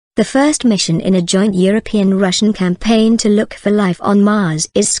The first mission in a joint European-Russian campaign to look for life on Mars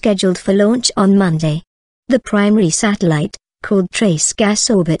is scheduled for launch on Monday. The primary satellite, called Trace Gas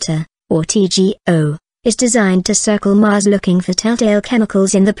Orbiter, or TGO, is designed to circle Mars looking for telltale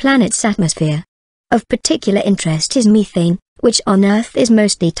chemicals in the planet's atmosphere. Of particular interest is methane, which on Earth is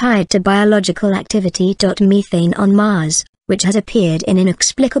mostly tied to biological activity. Methane on Mars, which has appeared in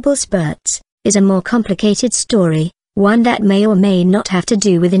inexplicable spurts, is a more complicated story, one that may or may not have to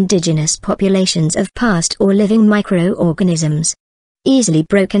do with indigenous populations of past or living microorganisms. Easily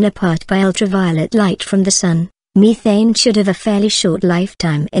broken apart by ultraviolet light from the sun, methane should have a fairly short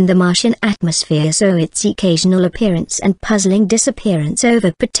lifetime in the Martian atmosphere, so its occasional appearance and puzzling disappearance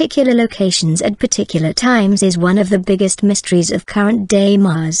over particular locations at particular times is one of the biggest mysteries of current-day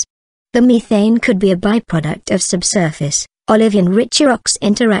Mars. The methane could be a byproduct of subsurface, olivine-rich rocks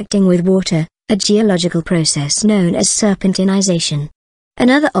interacting with water, a geological process known as serpentinization.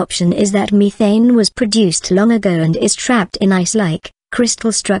 Another option is that methane was produced long ago and is trapped in ice-like,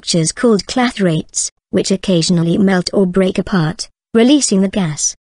 crystal structures called clathrates, which occasionally melt or break apart, releasing the gas.